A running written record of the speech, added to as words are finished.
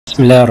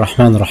بسم الله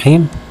الرحمن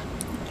الرحيم.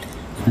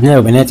 أبنائي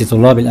وبناتي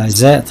طلاب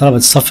الأعزاء طلبة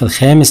الصف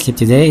الخامس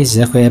الابتدائي،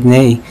 ازيكم يا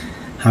أبنائي؟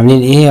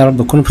 عاملين إيه؟ يا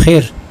رب تكونوا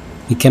بخير.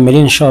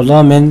 مكملين إن شاء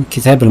الله من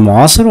كتاب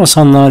المعاصر،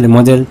 وصلنا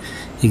لموديل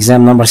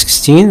إكزام نمبر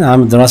 16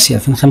 عام الدراسي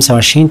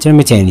 2025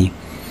 ترم تاني.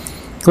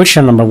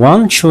 Question number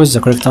 1, choose the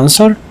correct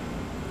answer.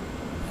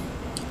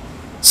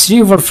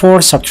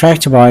 3/4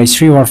 subtract by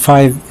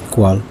 3/5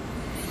 equal.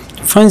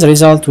 To find the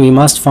result, we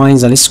must find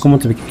the least common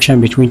multiplication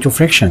between two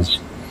fractions.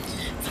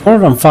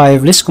 4 and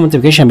 5, least common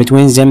multiplication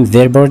between them,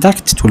 their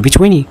product, it will be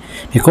 20,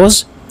 because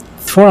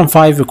 4 and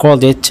 5 we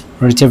called it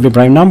relatively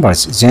prime numbers.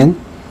 Then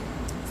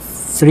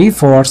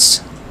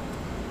 3/4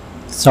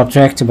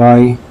 subtract by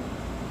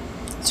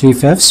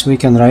 3/5, we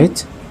can write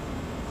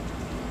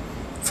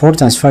 4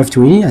 times 5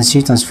 20, and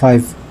 3 times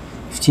 5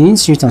 15,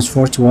 3 times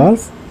 4 12,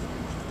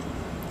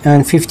 and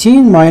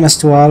 15 minus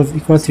 12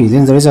 equal 3.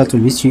 Then the result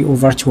will be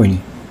 3/20.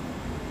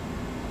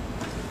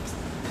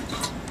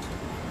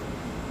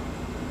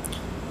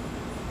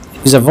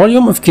 The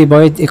volume of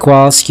cuboid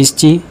equals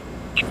 60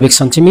 cubic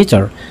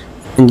centimeter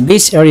and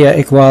base area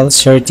equals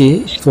 30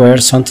 square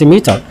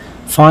centimeter.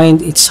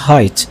 Find its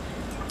height.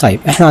 طيب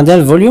احنا عندنا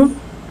الفوليوم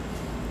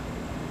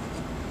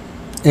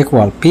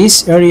equal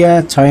base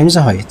area times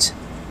the height.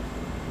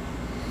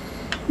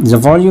 The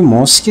volume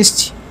was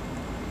 60,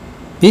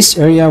 base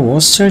area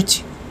was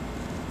 30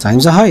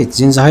 times the height.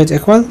 Then the height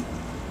equal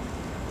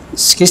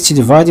 60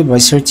 divided by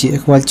 30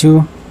 equal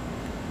to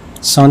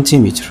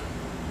centimeter.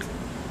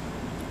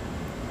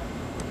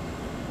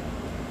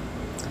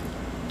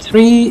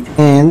 3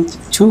 and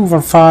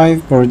 2/5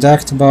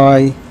 product by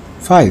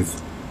 5.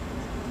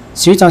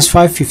 3 times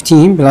 5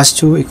 15 plus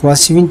 2 equals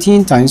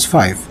 17 times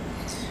 5.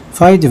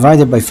 5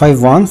 divided by 5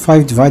 1,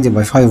 5 divided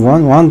by 5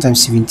 1, 1 times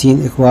 17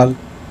 equal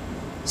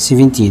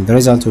 17. The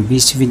result will be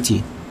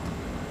 17.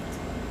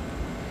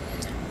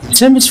 The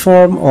simplest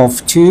form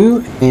of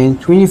 2 and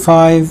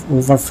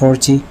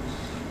 25/40.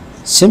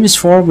 Simplest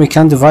form, we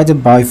can divide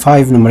it by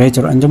 5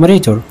 numerator and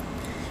numerator.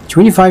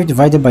 25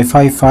 divided by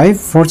 5 5,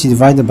 40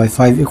 divided by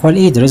 5 equal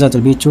 8. The result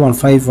will be 2 and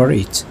 5 or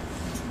 8.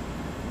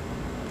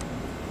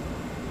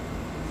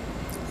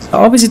 The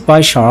opposite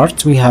pie chart,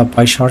 we have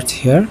pie chart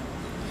here,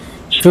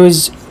 shows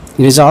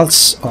results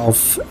of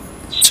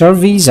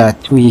survey that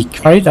we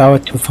carried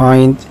out to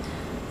find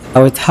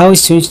out how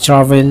students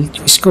travel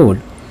to school.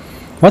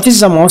 What is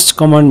the most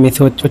common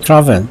method to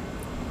travel?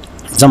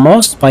 The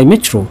most by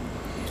metro.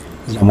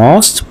 The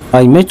most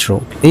by metro.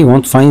 They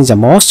won't find the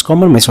most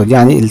common method.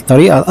 يعني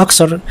الطريقة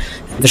الأكثر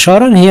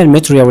انتشارا هي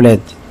المترو يا ولاد.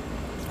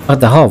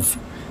 the half.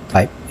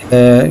 طيب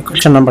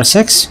question number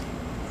 6.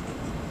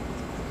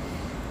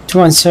 2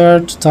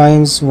 1/3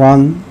 times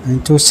 1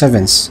 and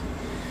 2/7.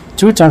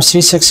 2 times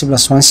 3 6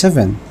 plus 1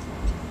 7.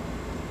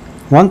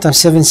 1 times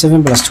 7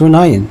 7 plus 2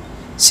 9.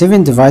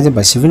 7 divided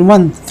by 7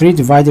 1. 3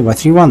 divided by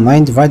 3 1.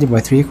 9 divided by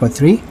 3 equal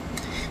 3.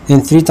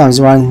 Then 3 times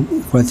 1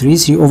 equal 3.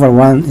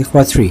 3/1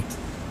 equal 3.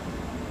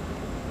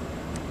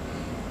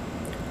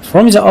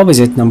 From the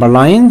opposite number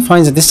line,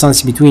 find the distance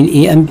between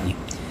A and B.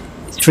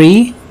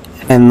 3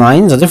 and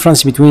 9, the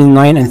difference between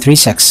 9 and 3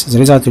 6. The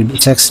result will be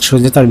 6,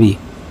 choose letter B.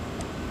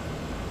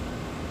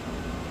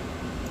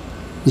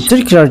 The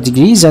circular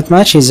degree that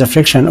matches the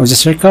fraction of the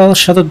circle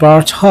shadowed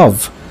part half.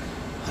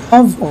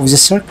 Half of the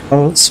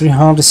circle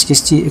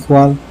 360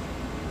 equal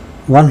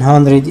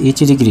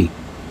 180 degree.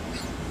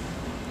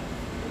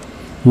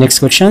 Next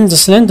question, the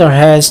cylinder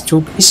has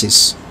 2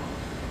 pieces.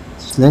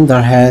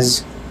 Cylinder has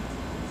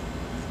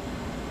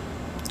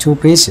 2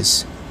 pieces.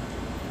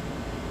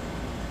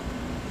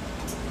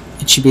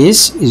 Each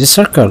piece is a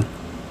circle.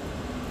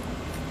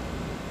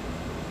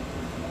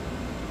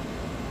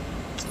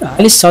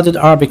 Ali studied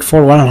Arabic for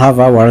 1.5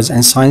 hours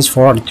and science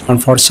for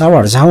 1/4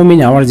 hours. How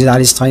many hours did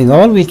Ali study?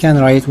 All we can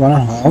write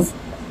 1.5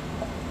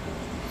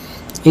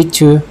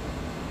 into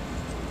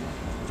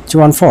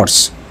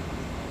 1/4.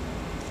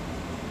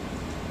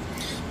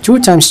 2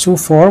 times 2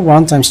 4,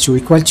 1 times 2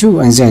 equal 2,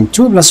 and then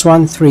 2 plus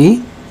 1 3.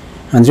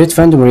 And right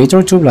find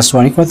numerator 2 plus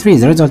 1 equal 3.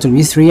 The result will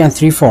be 3 and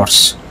 3/4.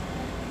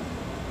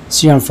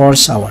 3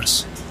 1/4 hours.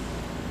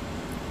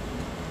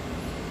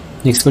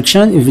 Next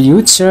question,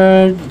 evaluate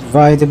third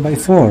divided by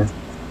 4.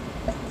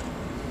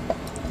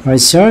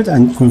 Write third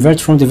and convert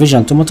from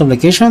division to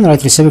multiplication.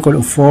 Write reciprocal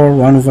of 4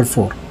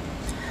 1/4.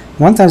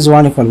 1 times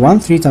 1 equal 1.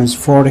 3 times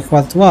 4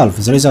 equal 12.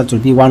 The result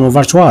will be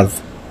 1/12.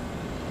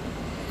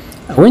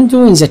 A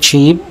window in the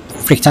shape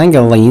of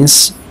rectangle length.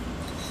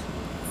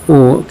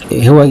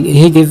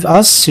 He gave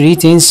us 3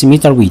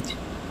 centimeter width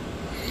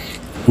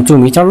and 2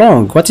 meter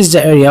long. What is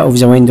the area of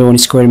the window in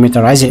square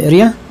meter? عايز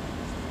area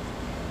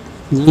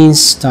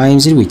length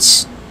times the width.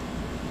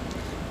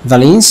 The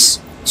length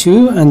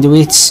 2 and the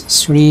width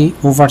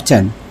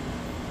 3/10.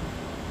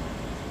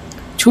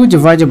 2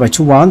 divided by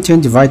 2 1, 10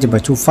 divided by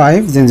 2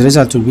 5. Then the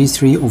result will be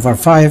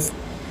 3/5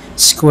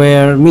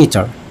 square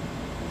meter.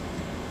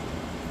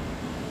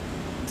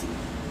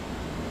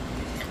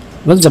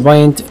 What's the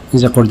point in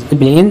the coordinate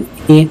plane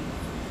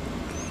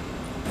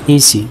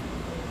AC?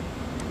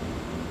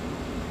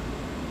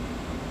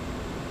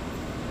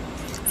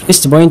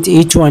 First point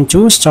A 2 and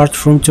 2 start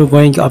from 2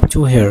 going up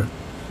to here.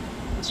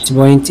 It's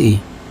point A.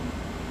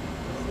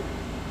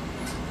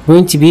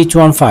 Point B 2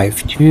 and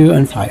 5. 2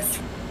 and 5.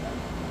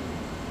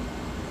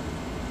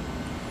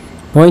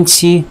 Point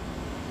C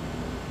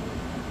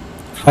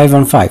 5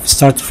 and 5.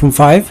 Start from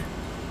 5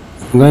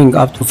 going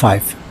up to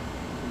 5.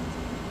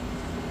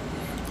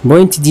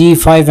 Point D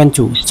 5 and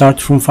 2. Start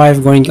from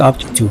 5 going up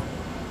to 2.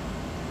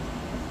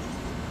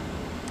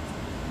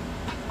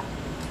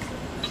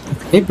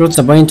 Okay, plot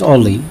the point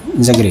only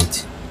in the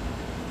grid.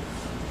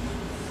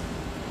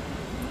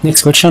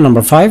 Next question,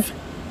 number 5.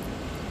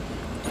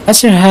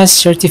 Asir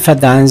has 30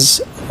 faddans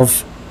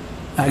of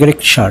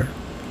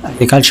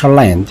agricultural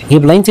land. He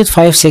planted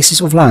 5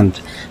 sexes of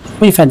land. How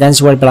many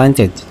faddans were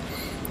planted?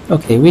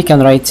 Okay, we can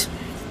write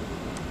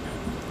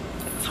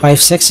 5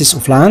 sexes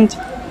of land.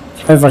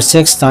 5 over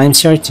 6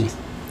 times 30.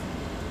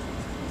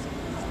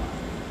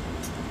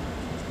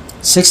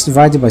 6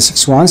 divided by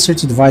 6 once,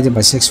 30 divided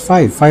by 6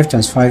 5. 5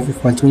 times 5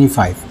 equal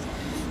 25.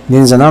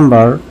 Then the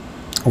number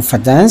of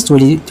faddans,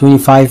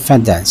 25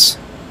 faddans.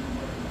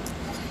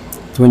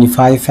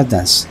 25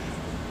 faddans.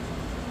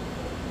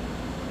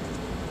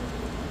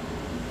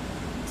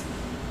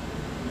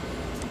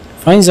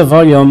 Find the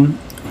volume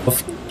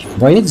of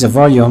cuboid. The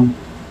volume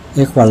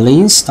equal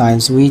length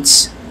times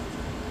width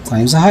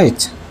times the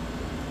height.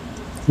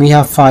 We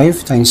have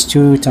 5 times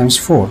 2 times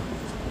 4.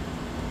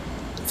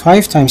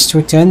 5 times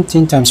 2 10,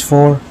 10 times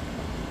 4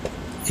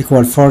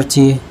 equal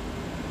 40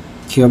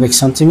 cubic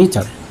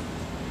centimeter.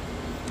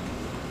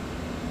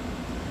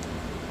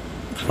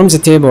 From the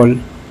table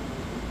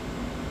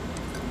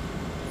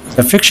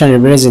the friction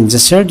represents the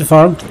third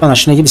form. طبعا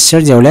عشان اجيب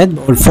الثird يا ولاد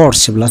بقول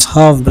force plus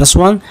half plus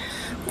 1.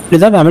 كل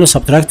ده بعمله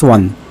subtract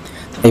 1.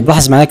 طيب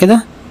لاحظ معايا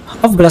كده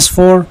half plus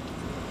 4.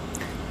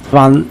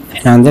 طبعا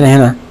احنا عندنا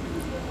هنا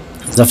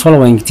the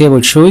following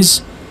table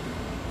shows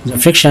the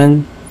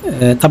friction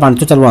طبعا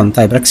total 1.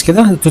 طيب ركز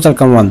كده التوتال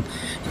كان 1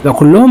 يبقى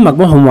كلهم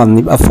مجموعهم 1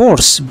 يبقى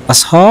force plus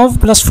half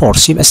plus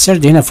force يبقى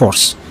الثird هنا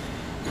force.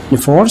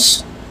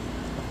 force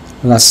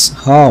plus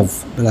half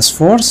plus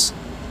force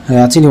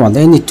هيعطيني 1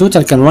 لان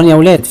التوتال كان 1 يا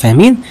ولاد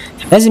فاهمين؟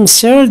 لازم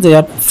الثird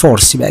يبقى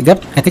force يبقى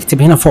اجابتك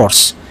هتكتب هنا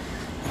force.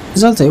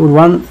 result هيقول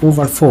 1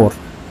 over 4.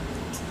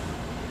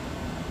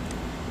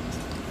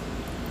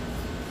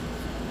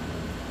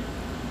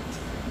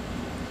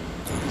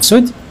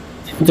 سود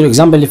انتوا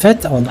الاكزامبل اللي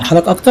فات اوضحها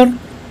لك اكتر.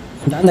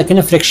 انت عندك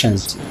هنا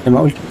frictions لما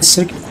قلت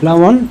السيركل كلها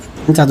 1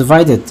 انت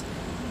هتديفايدد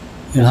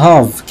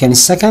الهاف كان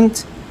السكند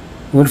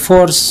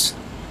والفورس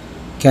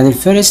كان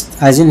الفيرست.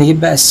 عايزين نجيب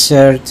بقى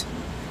الثيرد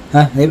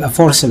هيبقى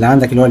فورس اللي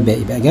عندك اللي هو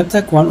الباقي يبقى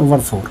اجابتك 1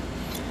 over 4.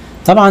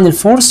 طبعا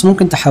الفورس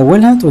ممكن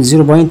تحولها تقول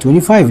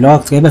 0.25 لو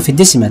جايبها في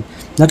الديسيمال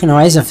لكن لو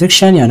عايزها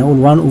فريكشن يعني اقول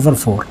 1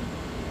 over 4.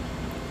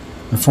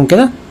 مفهوم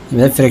كده؟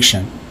 يبقى ده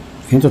فريكشن.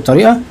 فهمتوا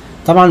الطريقه؟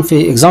 طبعا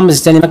في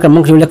اكزامبلز تاني مثلا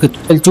ممكن يقول لك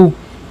التوتال 2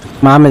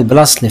 مع عامل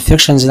بلس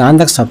للفريكشنز اللي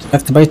عندك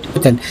سبتراكت باي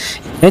التوتال.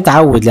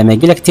 اتعود لما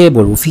يجي لك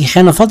تيبل وفي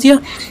خانه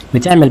فاضيه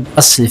بتعمل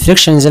بلس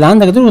للفريكشنز اللي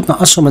عندك دول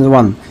وتنقصهم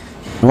من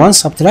ال1. 1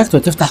 سبتراكت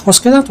وتفتح قوس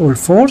كده تقول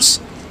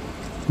فورس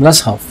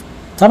بلس هاف.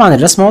 طبعا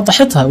الرسمه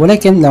وضحتها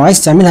ولكن لو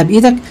عايز تعملها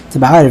بايدك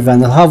تبقى عارف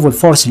ان الهاف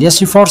والفورس اللي هي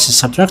 3 فورس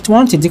سبتراكت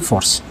 1 تديك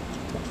فورس.